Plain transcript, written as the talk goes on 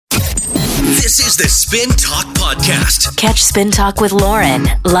This is the Spin Talk Podcast. Catch Spin Talk with Lauren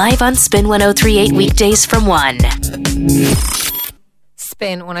live on Spin 103.8 weekdays from 1.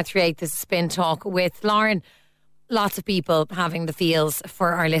 Spin 103.8, this is Spin Talk with Lauren. Lots of people having the feels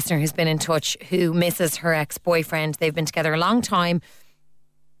for our listener who's been in touch, who misses her ex-boyfriend. They've been together a long time.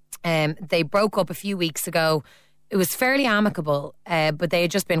 They broke up a few weeks ago. It was fairly amicable, but they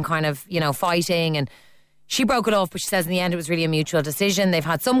had just been kind of, fighting, and she broke it off, but she says in the end it was really a mutual decision. They've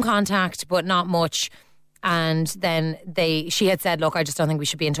had some contact, but not much. And then she had said, look, I just don't think we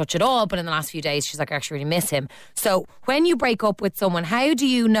should be in touch at all. But in the last few days, she's like, I actually really miss him. So when you break up with someone, how do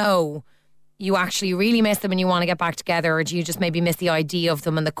you know you actually really miss them and you want to get back together? Or do you just maybe miss the idea of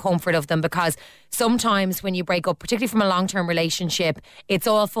them and the comfort of them? Because sometimes when you break up, particularly from a long-term relationship, it's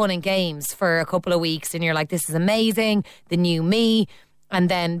all fun and games for a couple of weeks. And you're like, this is amazing, the new me. And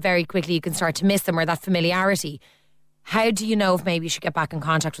then very quickly you can start to miss them, or that familiarity. How do you know if maybe you should get back in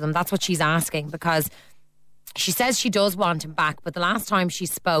contact with them? That's what she's asking, because she says she does want him back, but the last time she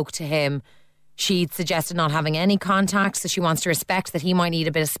spoke to him, she suggested not having any contact. So she wants to respect that he might need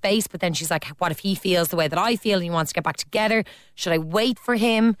a bit of space. But then she's like, what if he feels the way that I feel and he wants to get back together? Should I wait for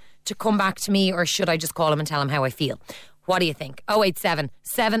him to come back to me, or should I just call him and tell him how I feel? What do you think? 087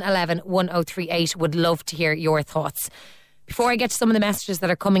 711 1038. Would love to hear your thoughts. Before I get to some of the messages that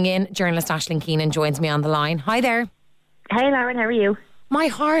are coming in, journalist Aisling Keenan joins me on the line. Hi there. Hey Lauren, how are you? My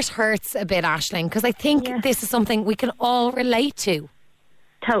heart hurts a bit, Aisling, because I think this is something we can all relate to.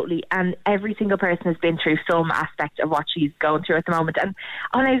 Totally, and every single person has been through some aspect of what she's going through at the moment. And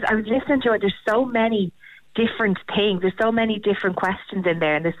I was listening to it, there's so many different things, there's so many different questions in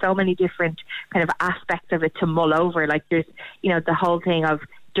there, and there's so many different kind of aspects of it to mull over. Like there's, the whole thing of,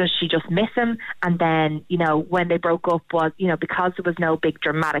 does she just miss him? And then, when they broke up, was, because there was no big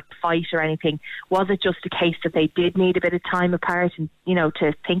dramatic fight or anything, was it just a case that they did need a bit of time apart and,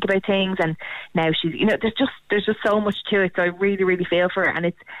 to think about things? And now she's, there's just so much to it. So I really, really feel for her.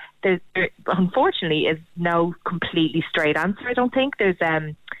 And there unfortunately is no completely straight answer. I don't think there's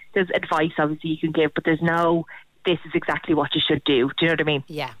advice obviously you can give, but there's no, this is exactly what you should do. Do you know what I mean?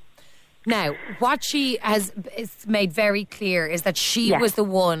 Yeah. Now, what she has made very clear is that she was the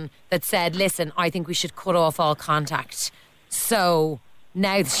one that said, listen, I think we should cut off all contact. So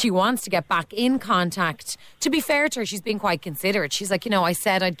now she wants to get back in contact. To be fair to her, she's been quite considerate. She's like, I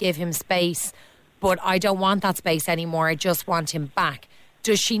said I'd give him space, but I don't want that space anymore. I just want him back.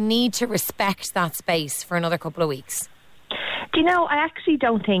 Does she need to respect that space for another couple of weeks? Do you know, I actually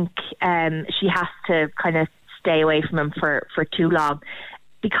don't think she has to kind of stay away from him for too long.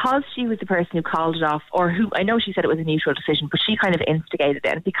 Because she was the person who called it off, or who, I know she said it was a mutual decision, but she kind of instigated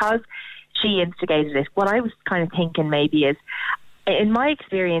it. And because she instigated it, what I was kind of thinking maybe is, in my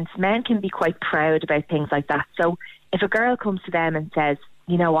experience, men can be quite proud about things like that. So if a girl comes to them and says,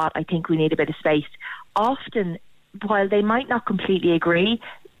 you know what, I think we need a bit of space, often, while they might not completely agree,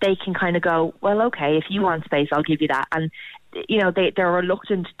 they can kind of go, well, okay, if you want space, I'll give you that. And, they're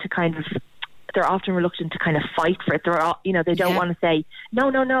reluctant to kind of, they're often reluctant to kind of fight for it. They don't want to say,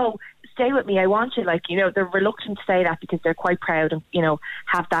 no, stay with me, I want you. They're reluctant to say that because they're quite proud and,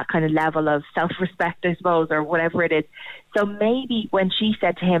 have that kind of level of self-respect, I suppose, or whatever it is. So maybe when she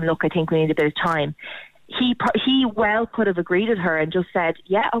said to him, look, I think we need a bit of time, he well could have agreed with her and just said,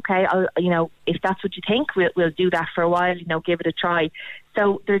 yeah, okay, if that's what you think, we'll do that for a while, give it a try.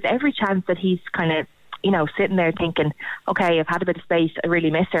 So there's every chance that he's kind of, sitting there thinking, okay, I've had a bit of space, I really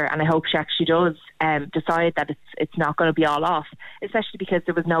miss her, and I hope she actually does decide that it's not going to be all off, especially because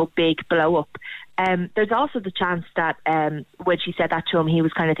there was no big blow up. There's also the chance that when she said that to him, he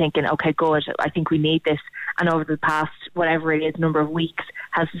was kind of thinking, okay, good, I think we need this, and over the past, whatever it is, number of weeks,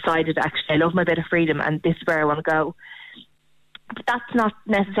 has decided, actually, I love my bit of freedom and this is where I want to go. But that's not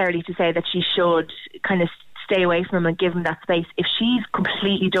necessarily to say that she should kind of stay away from him and give him that space. If she's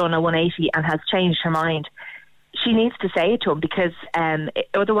completely done a 180 and has changed her mind, she needs to say it to him, because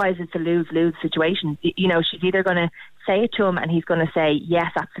otherwise it's a lose-lose situation. She's either going to say it to him and he's going to say,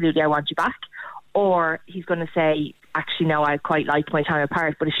 yes, absolutely, I want you back, or he's going to say, actually, no, I quite like my time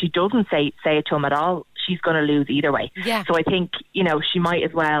apart. But if she doesn't say it to him at all, she's going to lose either way. Yeah. So I think, she might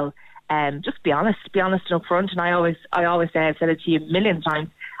as well just be honest and upfront. And I always say, I've said it to you a million times,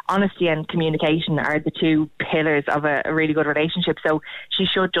 honesty and communication are the two pillars of a really good relationship. So she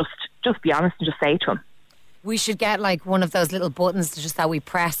should just be honest and just say it to him. We should get one of those little buttons that we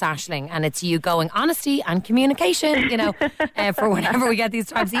press, Aisling, and it's you going honesty and communication, for whenever we get these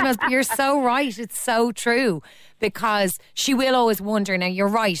types of emails. But you're so right. It's so true, because she will always wonder. Now, you're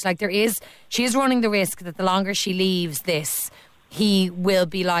right. She is running the risk that the longer she leaves this, he will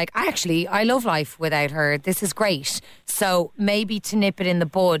be like, actually, I love life without her. This is great. So maybe to nip it in the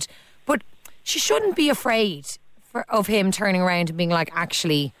bud. But she shouldn't be afraid of him turning around and being like,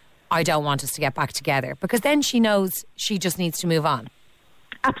 actually, I don't want us to get back together, because then she knows she just needs to move on.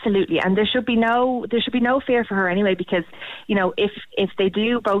 Absolutely, and there should be no fear for her anyway, because, you know, if they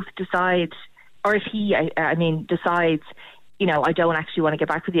do both decide, or if he, I mean, decides, you know, I don't actually want to get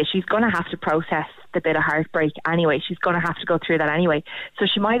back with you, she's going to have to process the bit of heartbreak anyway. She's going to have to go through that anyway. So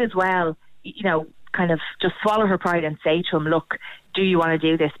she might as well, you know, kind of just swallow her pride and say to him, look, do you want to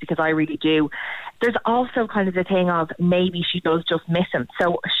do this? Because I really do. There's also kind of the thing of maybe she does just miss him.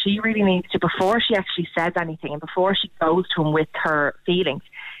 So she really needs to, before she actually says anything and before she goes to him with her feelings,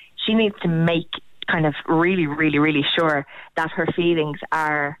 she needs to make kind of really, really, really sure that her feelings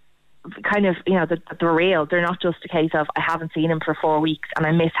are kind of, you know, that they're real. They're not just a case of, I haven't seen him for 4 weeks and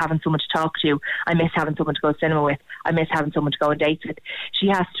I miss having someone to talk to. I miss having someone to go to cinema with. I miss having someone to go on dates with. She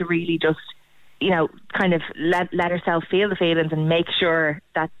has to really just, you know, kind of let herself feel the feelings and make sure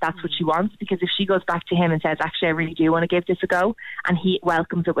that that's what she wants. Because if she goes back to him and says, actually, I really do want to give this a go, and he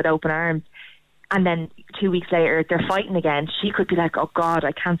welcomes it with open arms, and then 2 weeks later they're fighting again, she could be like, oh God,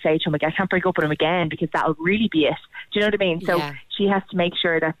 I can't say to him again, I can't break up with him again, because that'll really be it. Do you know what I mean? So she has to make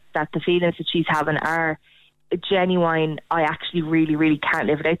sure that the feelings that she's having are genuine. I actually really, really can't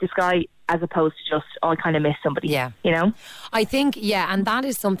live without this guy, as opposed to just, oh, I kind of miss somebody. Yeah. You know? I think, and that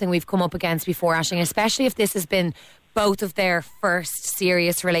is something we've come up against before, Aisling, especially if this has been both of their first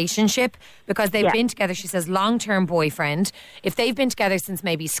serious relationship, because they've been together, she says, long-term boyfriend. If they've been together since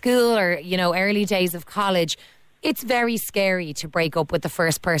maybe school or, you know, early days of college, it's very scary to break up with the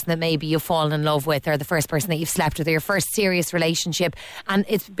first person that maybe you've fallen in love with, or the first person that you've slept with, or your first serious relationship. And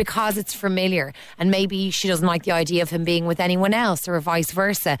it's because it's familiar, and maybe she doesn't like the idea of him being with anyone else, or vice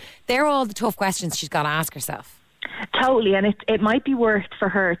versa. They're all the tough questions she's got to ask herself. Totally, and it might be worth for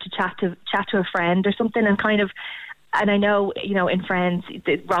her to chat to a friend or something, and kind of, and I know, you know, in Friends,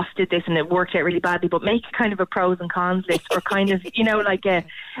 Ross did this and it worked out really badly, but make kind of a pros and cons list, or kind of, you know, like a,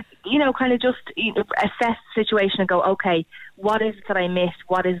 you know, kind of just assess the situation and go, okay, what is it that I miss?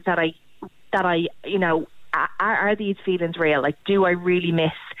 What is it that I, you know, are these feelings real? Like, do I really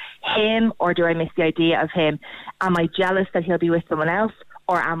miss him, or do I miss the idea of him? Am I jealous that he'll be with someone else,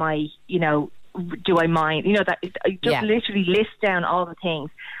 or am I, you know, do I mind? You know, that just literally list down all the things.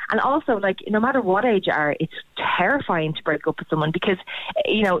 And also, like, no matter what age you are, it's terrifying to break up with someone, because,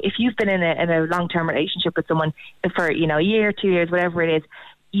 you know, if you've been in a long-term relationship with someone for, you know, a year, 2 years, whatever it is,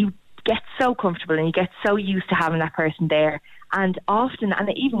 you get so comfortable and you get so used to having that person there. And often, and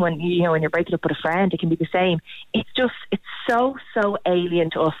even when, you know, when you're breaking up with a friend, it can be the same. It's so alien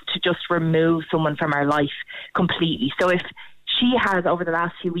to us to just remove someone from our life completely. So if she has, over the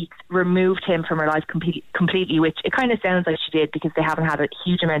last few weeks, removed him from her life completely, which it kind of sounds like she did, because they haven't had a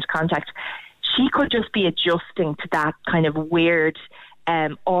huge amount of contact, she could just be adjusting to that kind of weird,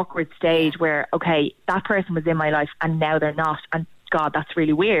 awkward stage where, okay, that person was in my life and now they're not, and God, that's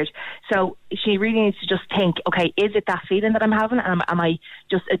really weird. So she really needs to just think, okay, is it that feeling that I'm having? Am I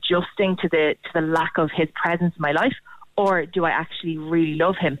just adjusting to the lack of his presence in my life? Or do I actually really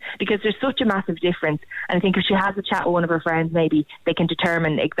love him? Because there's such a massive difference. And I think if she has a chat with one of her friends, maybe they can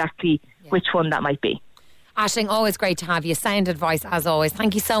determine exactly which one that might be. Aisling, always great to have you. Sound advice as always.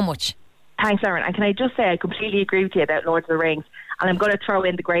 Thank you so much. Thanks, Lauren. And can I just say, I completely agree with you about Lord of the Rings. And I'm going to throw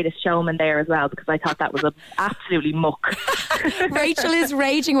in The Greatest Showman there as well, because I thought that was absolutely muck. Rachel is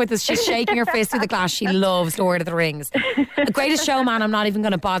raging with us. She's shaking her fist through the glass. She loves Lord of the Rings. The Greatest Showman I'm not even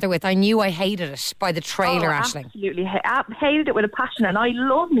going to bother with. I knew I hated it by the trailer, Aisling. Absolutely. I hated it with a passion, and I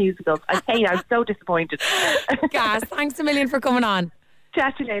love musicals. I was so disappointed. Gas, thanks a million for coming on.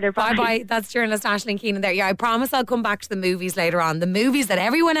 Chat to you later. Bye. Bye. That's journalist Aisling Keenan there. Yeah, I promise I'll come back to the movies later on. The movies that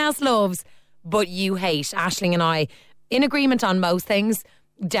everyone else loves, but you hate. Aisling and I, in agreement on most things,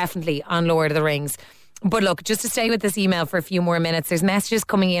 definitely on Lord of the Rings. But look, just to stay with this email for a few more minutes, there's messages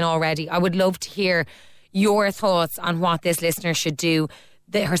coming in already. I would love to hear your thoughts on what this listener should do.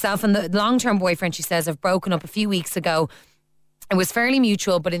 Herself and the long-term boyfriend, she says, have broken up a few weeks ago. It was fairly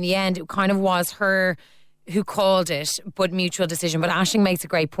mutual, but in the end, it kind of was her who called it, but mutual decision. But Aisling makes a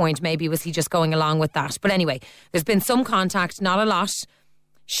great point. Maybe was he just going along with that? But anyway, there's been some contact, not a lot.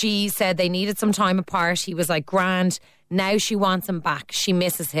 She said they needed some time apart. He was like, grand. Now she wants him back. She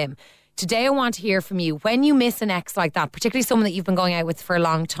misses him. Today I want to hear from you. When you miss an ex like that, particularly someone that you've been going out with for a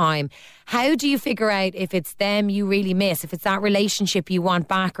long time, how do you figure out if it's them you really miss, if it's that relationship you want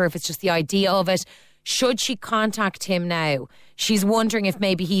back, or if it's just the idea of it? Should she contact him now? She's wondering if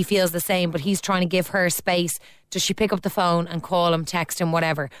maybe he feels the same, but he's trying to give her space. Does she pick up the phone and call him, text him,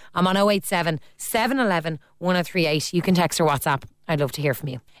 whatever? I'm on 087 711 1038. You can text or WhatsApp. I'd love to hear from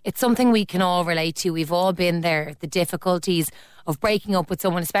you. It's something we can all relate to. We've all been there. The difficulties of breaking up with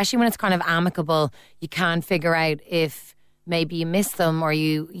someone, especially when it's kind of amicable, you can't figure out if maybe you miss them or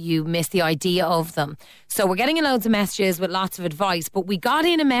you miss the idea of them. So we're getting in loads of messages with lots of advice, but we got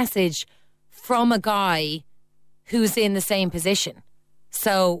in a message from a guy who's in the same position.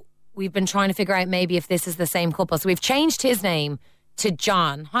 So we've been trying to figure out maybe if this is the same couple. So we've changed his name to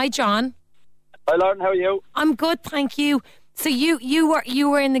John. Hi, John. Hi, Lauren. How are you? I'm good, thank you. So you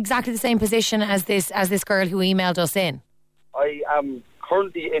were in exactly the same position as this girl who emailed us in. I am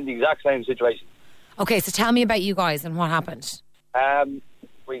currently in the exact same situation. Okay, so tell me about you guys and what happened.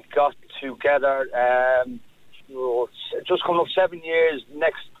 We got together just coming up 7 years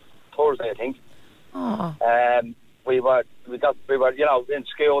next Thursday, I think. Oh. We were in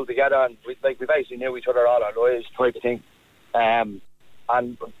school together, and we basically knew each other all our lives, type of thing. And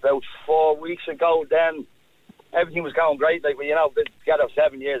about 4 weeks ago, then everything was going great. Like, been together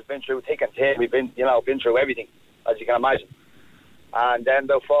 7 years, been through thick and thin. We've been through everything, as you can imagine. And then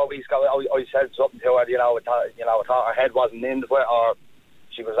about 4 weeks ago, I said something to her. I thought her head wasn't into it, or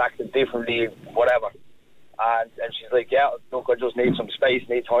she was acting differently, whatever. And she's like, "Yeah, look, I just need some space,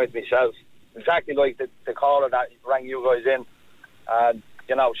 need time to myself." Exactly like the caller that rang you guys in, and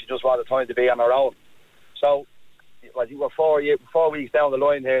she just wanted time to be on her own. So, I think we're 4 weeks down the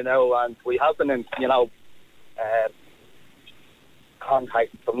line here now, and we have been in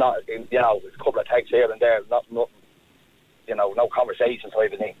contact from a couple of texts here and there, nothing, no conversation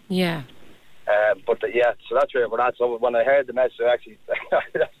type of thing. Yeah. So that's where we're at. So when I heard the message, actually, was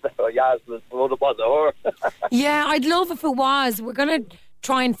her. Yeah, I'd love if it was. We're going to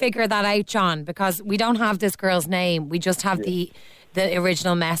try and figure that out, John, because we don't have this girl's name. We just have the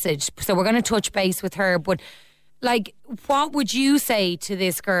original message. So we're going to touch base with her. But like, what would you say to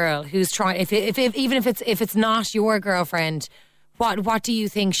this girl who's trying? Even if it's not your girlfriend, what do you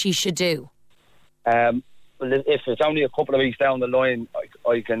think she should do? Well, if it's only a couple of weeks down the line,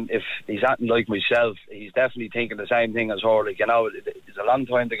 I can. If he's acting like myself, he's definitely thinking the same thing as her. Like, it's a long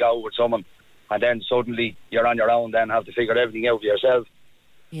time to go with someone, and then suddenly you're on your own. Then have to figure everything out for yourself.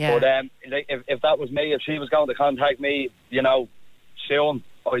 Yeah. But if that was me, if she was going to contact me, soon,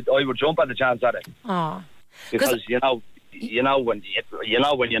 I would jump at the chance at it. Oh. Because you know when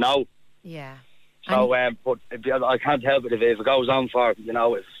you know. Yeah. So, but I can't help it if it goes on for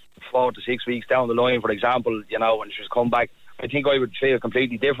if 4 to 6 weeks down the line, for example, when she's come back, I think I would feel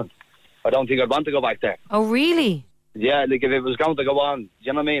completely different. I don't think I'd want to go back there. Oh, really? Yeah, like if it was going to go on,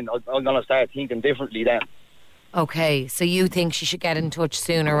 you know what I mean? I'm going to start thinking differently then. Okay, so you think she should get in touch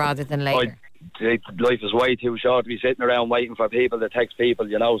sooner rather than later? Life is way too short to be sitting around waiting for people to text people,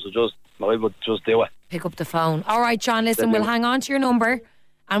 so I would just do it. Pick up the phone. All right, John, listen, we'll hang on to your number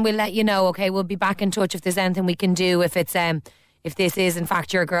and we'll let you know, okay? We'll be back in touch if there's anything we can do, if this is in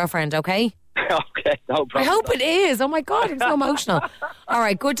fact your girlfriend, okay? Okay, no problem. I hope it is. Oh my God, I'm so emotional. All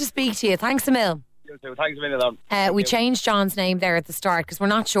right, good to speak to you. Thanks a mil. You too. Thanks a million. We changed John's name there at the start because we're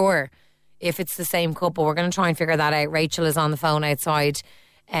not sure if it's the same couple. We're going to try and figure that out. Rachel is on the phone outside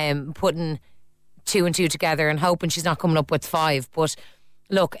putting 2 and 2 together and hoping she's not coming up with 5. But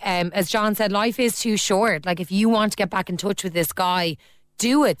look, as John said, life is too short. Like, if you want to get back in touch with this guy,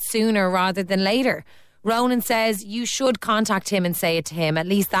 do it sooner rather than later. Ronan says you should contact him and say it to him. At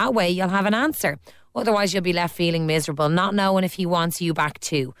least that way you'll have an answer. Otherwise you'll be left feeling miserable, not knowing if he wants you back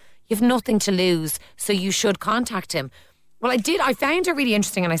too. You have nothing to lose, so you should contact him. Well, I found it really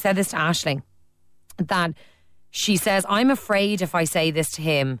interesting, and I said this to Aisling, that she says, I'm afraid if I say this to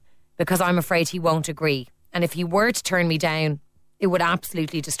him because I'm afraid he won't agree. And if he were to turn me down, it would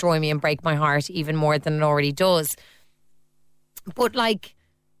absolutely destroy me and break my heart even more than it already does. But like,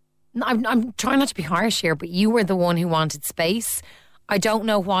 I'm trying not to be harsh here, but you were the one who wanted space. I don't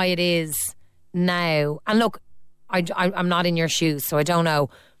know why it is now. And look, I'm not in your shoes, so I don't know.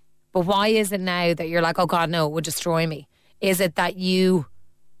 But why is it now that you're like, oh God, no, it would destroy me? Is it that it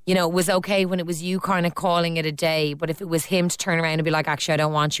was okay when it was you kind of calling it a day, but if it was him to turn around and be like, actually, I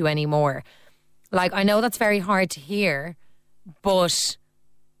don't want you anymore. Like, I know that's very hard to hear, but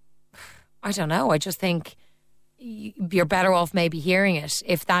I don't know. I just think you're better off maybe hearing it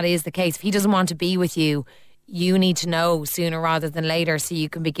if that is the case. If he doesn't want to be with you, you need to know sooner rather than later so you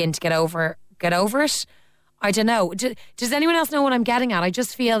can begin to get over it. I don't know. Does anyone else know what I'm getting at? I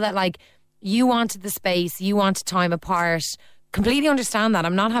just feel that like you wanted the space, you wanted time apart. Completely understand that.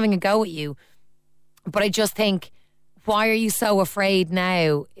 I'm not having a go at you. But I just think, why are you so afraid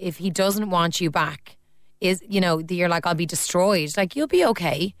now if he doesn't want you back? You're like, I'll be destroyed. Like, you'll be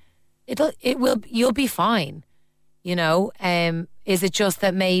okay. You'll be fine. Is it just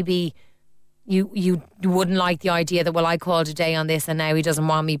that maybe you wouldn't like the idea that, well, I called a day on this and now he doesn't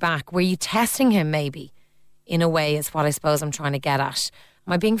want me back. Were you testing him maybe? In a way is what I suppose I'm trying to get at.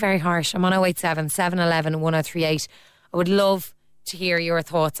 Am I being very harsh? I'm on 087 711 1038. I would love to hear your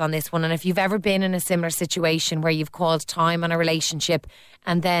thoughts on this one. And if you've ever been in a similar situation where you've called time on a relationship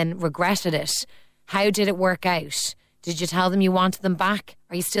and then regretted it, how did it work out? Did you tell them you wanted them back?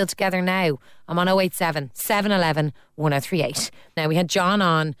 Are you still together now? I'm on 087 711 1038. Now, we had John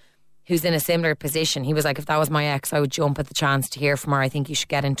on, who's in a similar position. He was like, if that was my ex, I would jump at the chance to hear from her. I think you should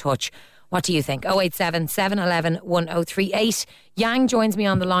get in touch. What do you think? 087 711 1038. Yang joins me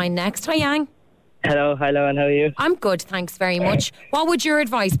on the line next. Hi, Yang. Hello, and how are you? I'm good, thanks very much. What would your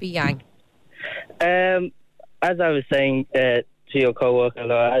advice be, Yang? As I was saying to your co-worker,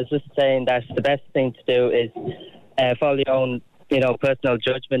 Laura, I was just saying that the best thing to do is follow your own, personal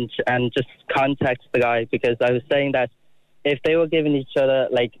judgment and just contact the guy, because I was saying that if they were giving each other,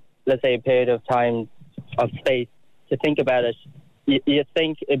 like, let's say a period of time, of space to think about it, you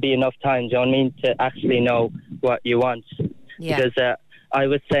think it'd be enough time, do you know what I mean, to actually know what you want. Yeah. Because I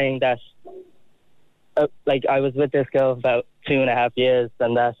was saying that, I was with this girl about 2.5 years,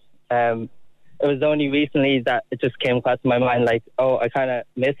 and that it was only recently that it just came across my mind, like, oh, I kind of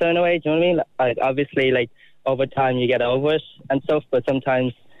miss her in a way, do you know what I mean? Like, obviously, like, over time you get over it and stuff, but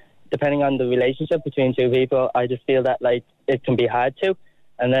sometimes, depending on the relationship between two people, I just feel that, like, it can be hard to.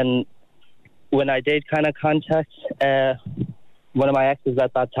 And then when I did kind of contact one of my exes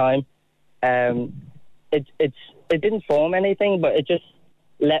at that time, it didn't form anything, but it just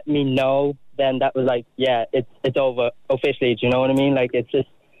let me know then that was like, yeah, it's over officially, do you know what I mean? Like, it's just,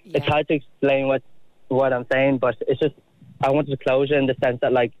 it's hard to explain what I'm saying, but it's just, I wanted closure in the sense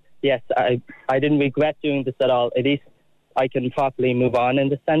that, like, yes, I didn't regret doing this at all. At least I can properly move on in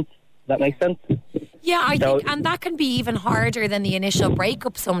the sense. Does that make sense? Yeah, I think, and that can be even harder than the initial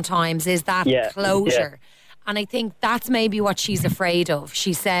breakup sometimes, is that closure. Yeah. And I think that's maybe what she's afraid of.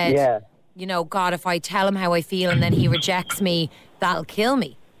 She said, God, if I tell him how I feel and then he rejects me, that'll kill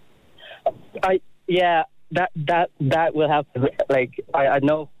me. That will happen. Like, I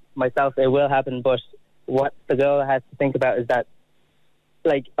know myself it will happen, but what the girl has to think about is that,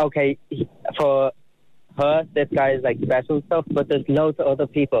 like, okay, for her, this guy is, like, special and stuff, but there's loads of other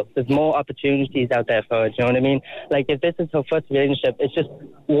people. There's more opportunities out there for her, do you know what I mean? Like, if this is her first relationship, it's just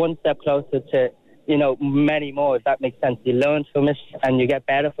one step closer to, many more, if that makes sense. You learn from it and you get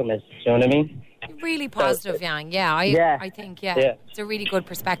better from it, do you know what I mean? Really positive, Yang. I think, it's a really good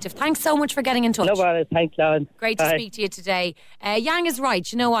perspective. Thanks so much for getting in touch. No bother. Thanks, Lauren. Great to speak to you today. Yang is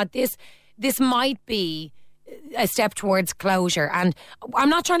right. You know what? This might be a step towards closure. And I'm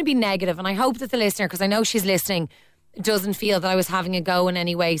not trying to be negative, and I hope that the listener, because I know she's listening, doesn't feel that I was having a go in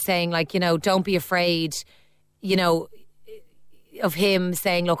any way, saying, like, don't be afraid, of him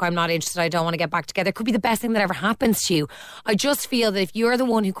saying, look, I'm not interested, I don't want to get back together. It could be the best thing that ever happens to you. I just feel that if you're the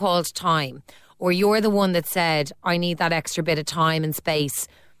one who called time, or you're the one that said, I need that extra bit of time and space,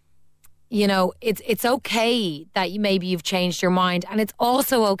 it's okay that maybe you've changed your mind. And it's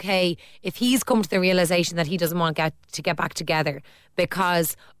also okay if he's come to the realisation that he doesn't want to get back together,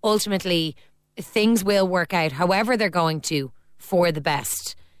 because ultimately things will work out however they're going to for the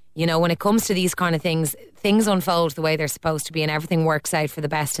best. When it comes to these kind of things unfold the way they're supposed to be, and everything works out for the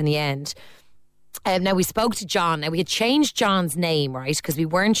best in the end. Now, we spoke to John. Now, we had changed John's name, right, because we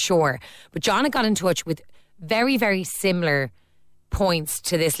weren't sure. But John had got in touch with very, very similar points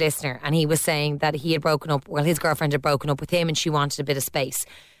to this listener. And he was saying that he had broken up, his girlfriend had broken up with him and she wanted a bit of space.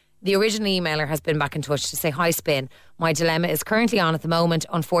 The original emailer has been back in touch to say, hi, Spin. My dilemma is currently on at the moment.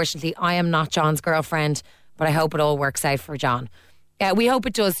 Unfortunately, I am not John's girlfriend, but I hope it all works out for John. We hope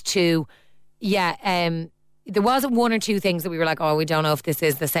it does too. There was one or two things that we were like, we don't know if this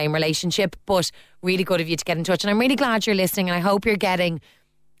is the same relationship, but really good of you to get in touch. And I'm really glad you're listening, and I hope you're getting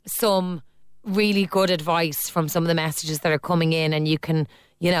some really good advice from some of the messages that are coming in, and you can,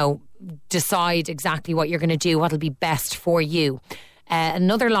 decide exactly what you're going to do, what'll be best for you.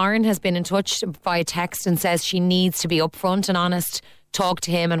 Another Lauren has been in touch via text and says she needs to be upfront and honest, talk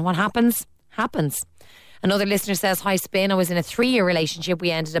to him, and what happens. Another listener says, hi, Spin. I was in a 3-year relationship.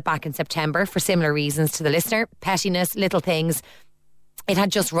 We ended it back in September for similar reasons to the listener. Pettiness, little things. It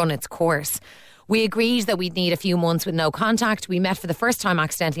had just run its course. We agreed that we'd need a few months with no contact. We met for the first time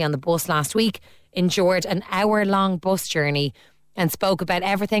accidentally on the bus last week, endured an hour-long bus journey and spoke about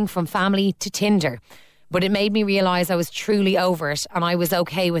everything from family to Tinder. But it made me realise I was truly over it and I was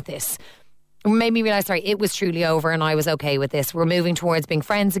okay with this. It was truly over and I was okay with this. We're moving towards being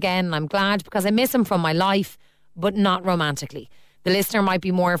friends again, and I'm glad because I miss him from my life, but not romantically. The listener might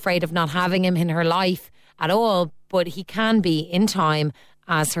be more afraid of not having him in her life at all, but he can be in time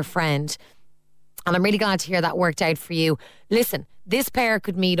as her friend. And I'm really glad to hear that worked out for you. Listen, this pair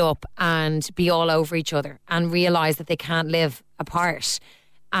could meet up and be all over each other and realise that they can't live apart.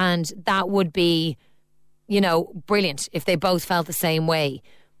 And that would be, you know, brilliant if they both felt the same way.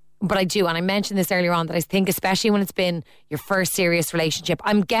 But I do, and I mentioned this earlier on, that I think especially when it's been your first serious relationship,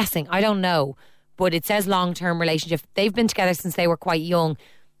 I'm guessing, I don't know, but it says long-term relationship. They've been together since they were quite young.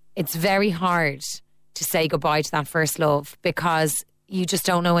 It's very hard to say goodbye to that first love because you just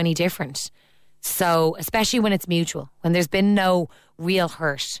don't know any different. So, especially when it's mutual, when there's been no real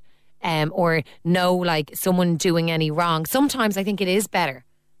hurt or no, like, someone doing any wrong. Sometimes I think it is better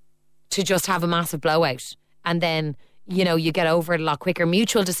to just have a massive blowout and then, you know, you get over it a lot quicker.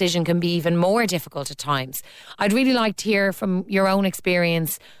 Mutual decision can be even more difficult at times. I'd really like to hear from your own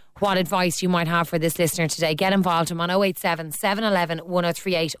experience what advice you might have for this listener today. Get involved. I'm on 087 711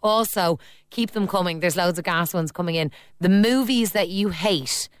 1038. Also, keep them coming. There's loads of gas ones coming in. The movies that you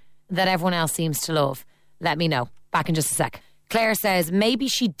hate that everyone else seems to love. Let me know. Back in just a sec. Claire says maybe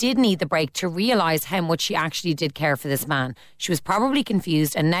she did need the break to realise how much she actually did care for this man. She was probably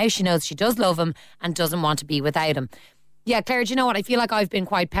confused and now she knows she does love him and doesn't want to be without him. Yeah, Claire, do you know what? I feel like I've been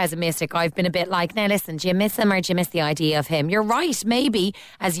quite pessimistic. I've been a bit like, now listen, do you miss him or do you miss the idea of him? You're right. Maybe,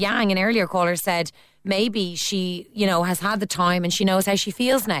 as Yang, an earlier caller, said, maybe she, you know, has had the time and she knows how she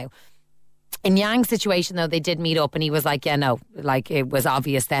feels now. In Yang's situation, though, they did meet up and he was like, yeah, no, like it was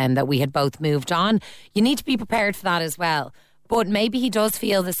obvious then that we had both moved on. You need to be prepared for that as well. But maybe he does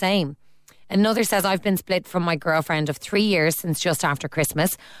feel the same. Another says, I've been split from my girlfriend of 3 years since just after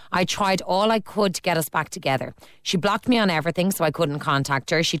Christmas. I tried all I could to get us back together. She blocked me on everything, so I couldn't contact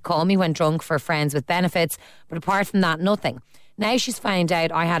her. She'd call me when drunk for friends with benefits, but apart from that, nothing. Now she's found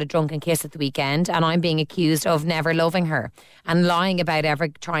out I had a drunken kiss at the weekend and I'm being accused of never loving her and lying about ever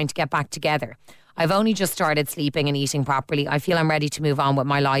trying to get back together. I've only just started sleeping and eating properly. I feel I'm ready to move on with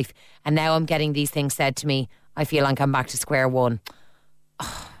my life and now I'm getting these things said to me. I feel like I'm back to square one.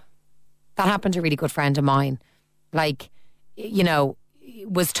 Oh, that happened to a really good friend of mine. Like, you know,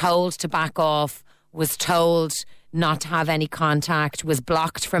 was told to back off, was told not to have any contact, was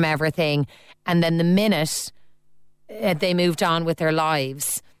blocked from everything. And then the minute they moved on with their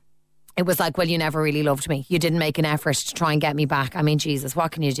lives, it was like, well, you never really loved me. You didn't make an effort to try and get me back. I mean, Jesus,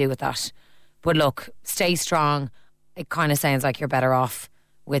 what can you do with that? But look, stay strong. It kind of sounds like you're better off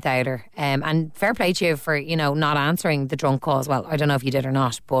without her. And fair play to you for, you know, not answering the drunk calls. Well, I don't know if you did or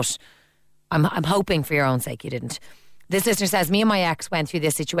not, but I'm hoping for your own sake you didn't. This listener says, me and my ex went through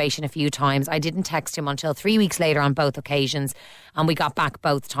this situation a few times. I didn't text him until 3 weeks later on both occasions, and we got back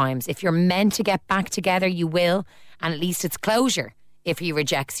both times. If you're meant to get back together, you will, and at least it's closure if he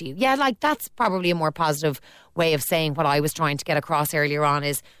rejects you. Yeah, like that's probably a more positive way of saying what I was trying to get across earlier on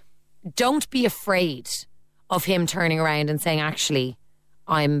is don't be afraid of him turning around and saying, actually,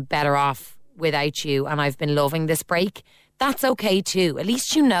 I'm better off without you and I've been loving this break. That's okay too. At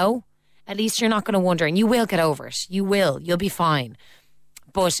least you know. At least you're not going to wonder, and you will get over it. You will. You'll be fine.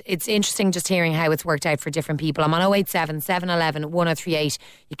 But it's interesting just hearing how it's worked out for different people. I'm on 087 711 1038.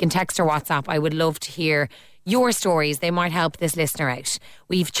 You can text or WhatsApp. I would love to hear your stories. They might help this listener out.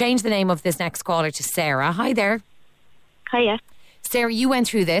 We've changed the name of this next caller to Sarah. Hi there. Hiya. Sarah, you went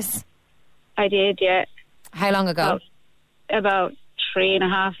through this? I did, yeah. How long ago? About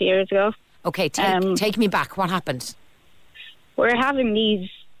 3.5 years ago. Okay, take me back. What happened? We're having these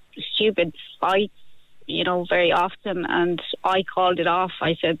stupid fights, you know, very often, and I called it off.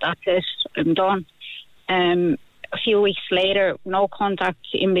 I said, that's it, I'm done. A few weeks later, no contact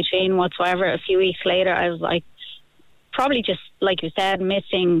in between whatsoever. A few weeks later, I was like, probably just, like you said,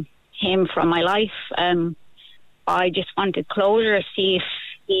 missing him from my life. I just wanted closure, see if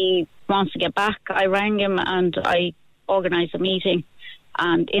he wants to get back. I rang him and I organised a meeting.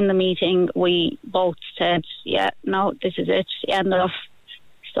 And in the meeting, we both said, yeah, no, this is it, end off.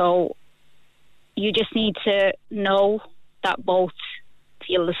 So you just need to know that both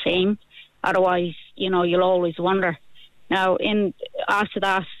feel the same. Otherwise, you know, you'll always wonder. Now, after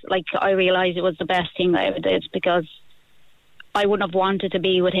that, like, I realised it was the best thing I ever did because I wouldn't have wanted to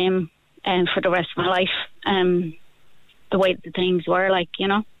be with him for the rest of my life, the way the things were, like, you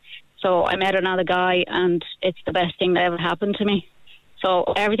know. So I met another guy and it's the best thing that ever happened to me. So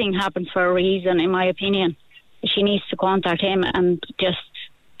everything happens for a reason, in my opinion. She needs to contact him and just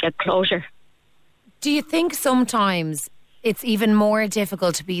get closure. Do you think sometimes it's even more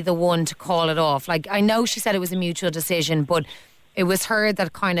difficult to be the one to call it off? Like, I know she said it was a mutual decision, but it was her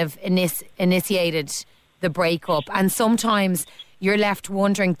that kind of initiated the breakup. And sometimes you're left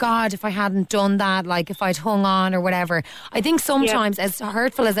wondering, God, if I hadn't done that, like if I'd hung on or whatever. I think sometimes, as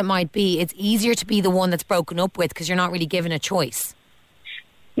hurtful as it might be, it's easier to be the one that's broken up with because you're not really given a choice.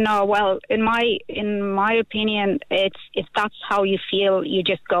 No, well, in my opinion, it's if that's how you feel, you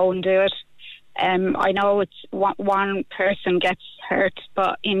just go and do it. I know it's one person gets hurt,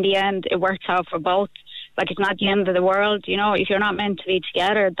 but in the end, it works out for both. Like, it's not the end of the world, you know. If you're not meant to be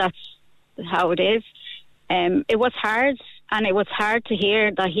together, that's how it is. It was hard, and it was hard to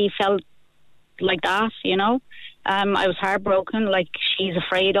hear that he felt like that, you know. I was heartbroken, like she's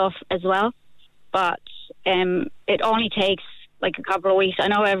afraid of as well. But it only takes like a couple of weeks. I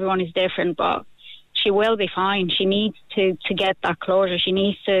know everyone is different, but she will be fine. She needs to get that closure. She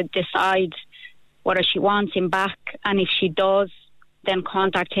needs to decide whether she wants him back, and if she does, then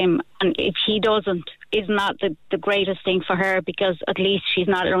contact him. And if he doesn't, isn't that the greatest thing for her, because at least she's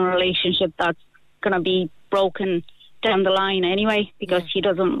not in a relationship that's going to be broken down the line anyway, because he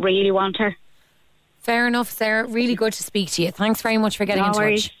doesn't really want her. Fair enough, Sarah. Really good to speak to you. Thanks very much for getting in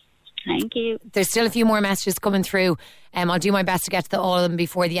touch. Thank you. There's still a few more messages coming through. I'll do my best to get to all of them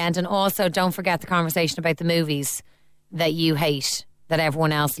before the end. And also, don't forget the conversation about the movies that you hate, that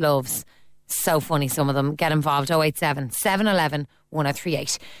everyone else loves. So funny, some of them. Get involved. 087 711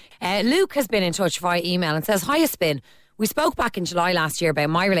 1038. Luke has been in touch via email and says, "Hiya, Spin. We spoke back in July last year about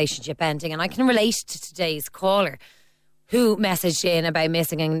my relationship ending, and I can relate to today's caller who messaged in about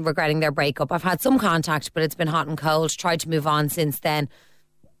missing and regretting their breakup. I've had some contact, but it's been hot and cold. Tried to move on since then,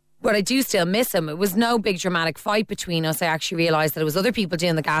 but I do still miss him. It was no big dramatic fight between us. I actually realised that it was other people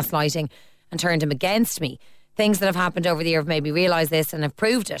doing the gaslighting and turned him against me. Things that have happened over the year have made me realise this and have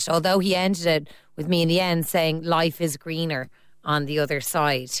proved it. Although he ended it with me in the end, saying life is greener on the other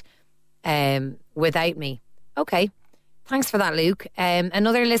side without me." Okay, thanks for that, Luke.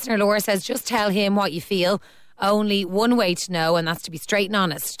 Another listener, Laura, says, "Just tell him what you feel. Only one way to know, and that's to be straight and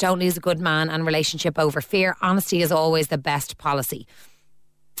honest. Don't lose a good man and relationship over fear. Honesty is always the best policy."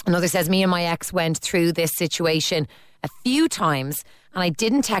 Another says, "Me and my ex went through this situation a few times, and I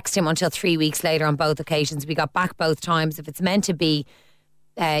didn't text him until 3 weeks later on both occasions. We got back both times. If it's meant to be,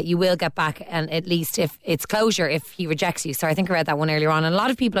 you will get back, and at least if it's closure if he rejects you." So I think I read that one earlier on, and a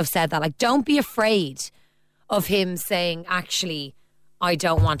lot of people have said that. Like, don't be afraid of him saying, actually, I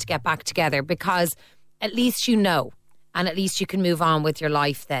don't want to get back together, because at least you know, and at least you can move on with your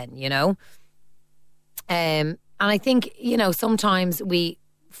life then, you know. And I think, you know, sometimes we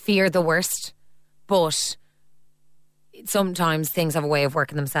fear the worst, but sometimes things have a way of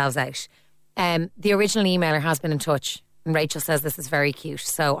working themselves out. The original emailer has been in touch, and Rachel says this is very cute,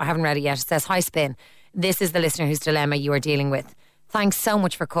 so I haven't read it yet. It says, "Hi, Spin. This is the listener whose dilemma you are dealing with. Thanks so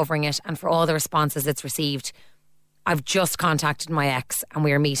much for covering it and for all the responses it's received. I've just contacted my ex and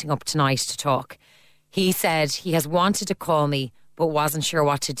we are meeting up tonight to talk. He said he has wanted to call me but wasn't sure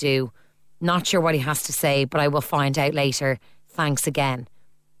what to do. Not sure what he has to say, but I will find out later. Thanks again."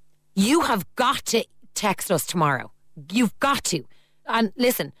 You have got to text us tomorrow. You've got to. And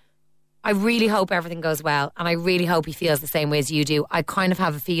listen, I really hope everything goes well, and I really hope he feels the same way as you do. I kind of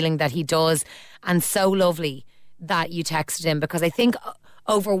have a feeling that he does, and so lovely that you texted him, because I think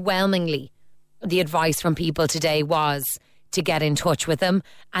overwhelmingly the advice from people today was to get in touch with him,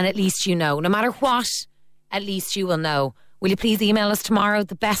 and at least you know. No matter what, at least you will know. Will you please email us tomorrow?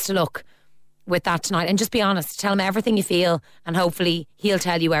 The best of luck with that tonight, and just be honest. Tell him everything you feel, and hopefully he'll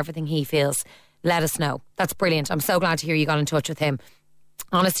tell you everything he feels. Let us know. That's brilliant. I'm so glad to hear you got in touch with him.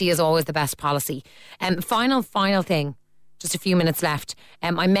 Honesty is always the best policy. Final thing, just a few minutes left.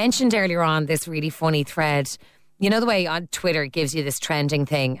 I mentioned earlier on this really funny thread. You know the way on Twitter gives you this trending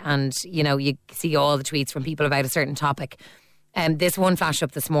thing, and you know you see all the tweets from people about a certain topic. This one flashed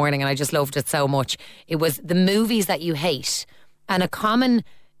up this morning and I just loved it so much. It was the movies that you hate, and a common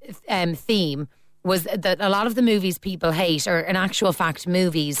theme was that a lot of the movies people hate are in actual fact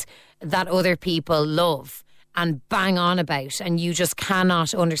movies that other people love and bang on about, and you just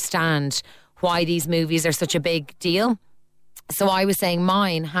cannot understand why these movies are such a big deal. So I was saying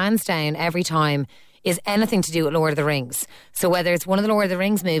mine, hands down, every time, is anything to do with Lord of the Rings. So whether it's one of the Lord of the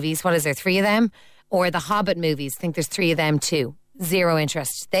Rings movies, what is there, 3 of them? Or the Hobbit movies, I think there's 3 of them too. Zero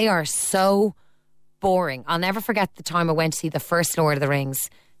interest. They are so boring. I'll never forget the time I went to see the first Lord of the Rings,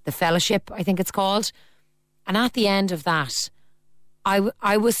 The Fellowship, I think it's called. And at the end of that,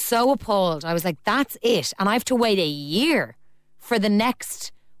 I was so appalled. I was like, that's it. And I have to wait a year for the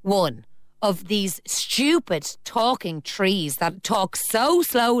next one of these stupid talking trees that talk so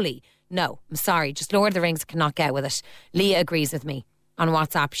slowly. No, I'm sorry. Just Lord of the Rings, cannot get with it. Leah agrees with me on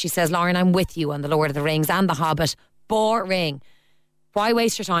WhatsApp. She says, "Lauren, I'm with you on the Lord of the Rings and the Hobbit. Boring." Why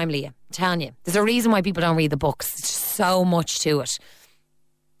waste your time, Leah? I'm telling you. There's a reason why people don't read the books. There's so much to it.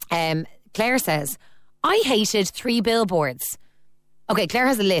 Claire says, "I hated 3 billboards." Okay, Claire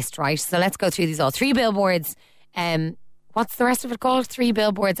has a list, right? So let's go through these all. 3 billboards what's the rest of it called? 3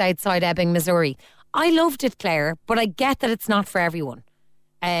 Billboards Outside Ebbing, Missouri. I loved it, Claire, but I get that it's not for everyone.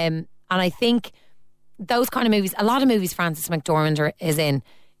 And I think those kind of movies, a lot of movies Frances McDormand is in,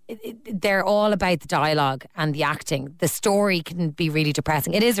 they're all about the dialogue and the acting. The story can be really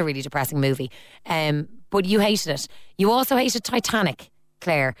depressing. It is a really depressing movie. But you hated it. You also hated Titanic,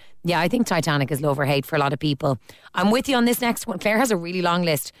 Claire. Yeah, I think Titanic is love or hate for a lot of people. I'm with you on this next one. Claire has a really long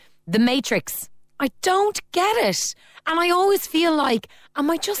list. The Matrix. I don't get it. And I always feel like, am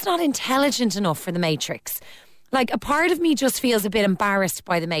I just not intelligent enough for The Matrix? Like, a part of me just feels a bit embarrassed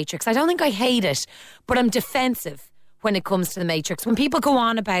by The Matrix. I don't think I hate it, but I'm defensive when it comes to The Matrix. When people go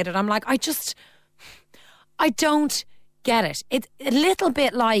on about it, I'm like, I don't get it. It's a little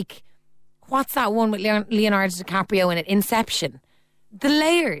bit like, what's that one with Leonardo DiCaprio in it? Inception. The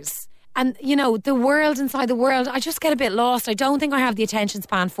layers. And, you know, the world inside the world, I just get a bit lost. I don't think I have the attention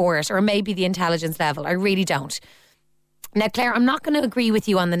span for it, or maybe the intelligence level. I really don't. Now, Claire, I'm not going to agree with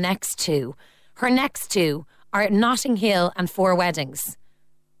you on the next two. Her next two are Notting Hill and 4 Weddings.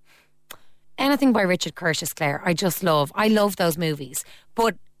 Anything by Richard Curtis, Claire, I just love. I love those movies.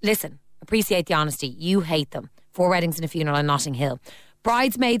 But listen, appreciate the honesty. You hate them. 4 Weddings and a Funeral and Notting Hill.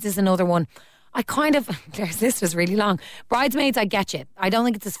 Bridesmaids is another one. I kind of... This was really long. Bridesmaids, I get you. I don't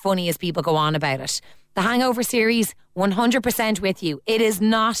think it's as funny as people go on about it. The Hangover series, 100% with you. It is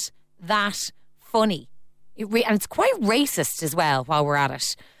not that funny. And it's quite racist as well while we're at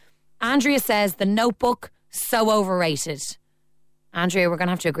it. Andrea says The Notebook, so overrated. Andrea, we're going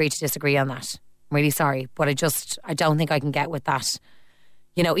to have to agree to disagree on that. I'm really sorry, but I don't think I can get with that.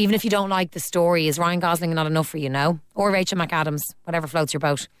 You know, even if you don't like the story, is Ryan Gosling not enough for you, no? Or Rachel McAdams, whatever floats your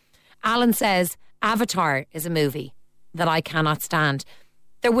boat. Alan says Avatar is a movie that I cannot stand.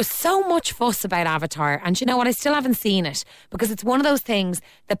 There was so much fuss about Avatar, and you know what, I still haven't seen it, because it's one of those things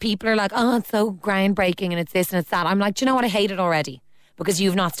that people are like, oh, it's so groundbreaking and it's this and it's that. I'm like, do you know what, I hate it already, because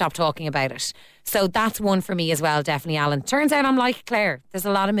you've not stopped talking about it. So that's one for me as well, definitely, Alan. Turns out I'm like Claire. There's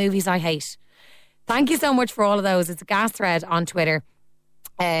a lot of movies I hate. Thank you so much for all of those. It's a gas thread on Twitter.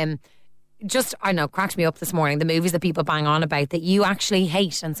 I know, cracked me up this morning, the movies that people bang on about that you actually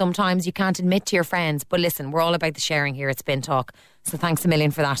hate, and sometimes you can't admit to your friends. But listen, we're all about the sharing here at Spin Talk, so thanks a million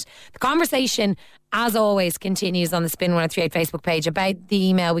for that. The conversation, as always, continues on the Spin 1038 Facebook page about the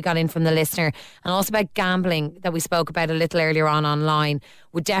email we got in from the listener, and also about gambling that we spoke about a little earlier on online.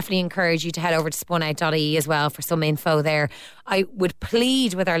 Would definitely encourage you to head over to spunout.ie as well for some info there. I would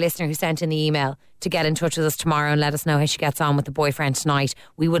plead with our listener who sent in the email to get in touch with us tomorrow and let us know how she gets on with the boyfriend tonight.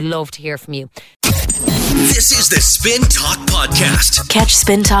 We would love to hear from you. This is the Spin Talk Podcast. Catch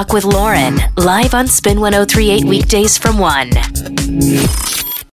Spin Talk with Lauren live on Spin 1038 weekdays from 1.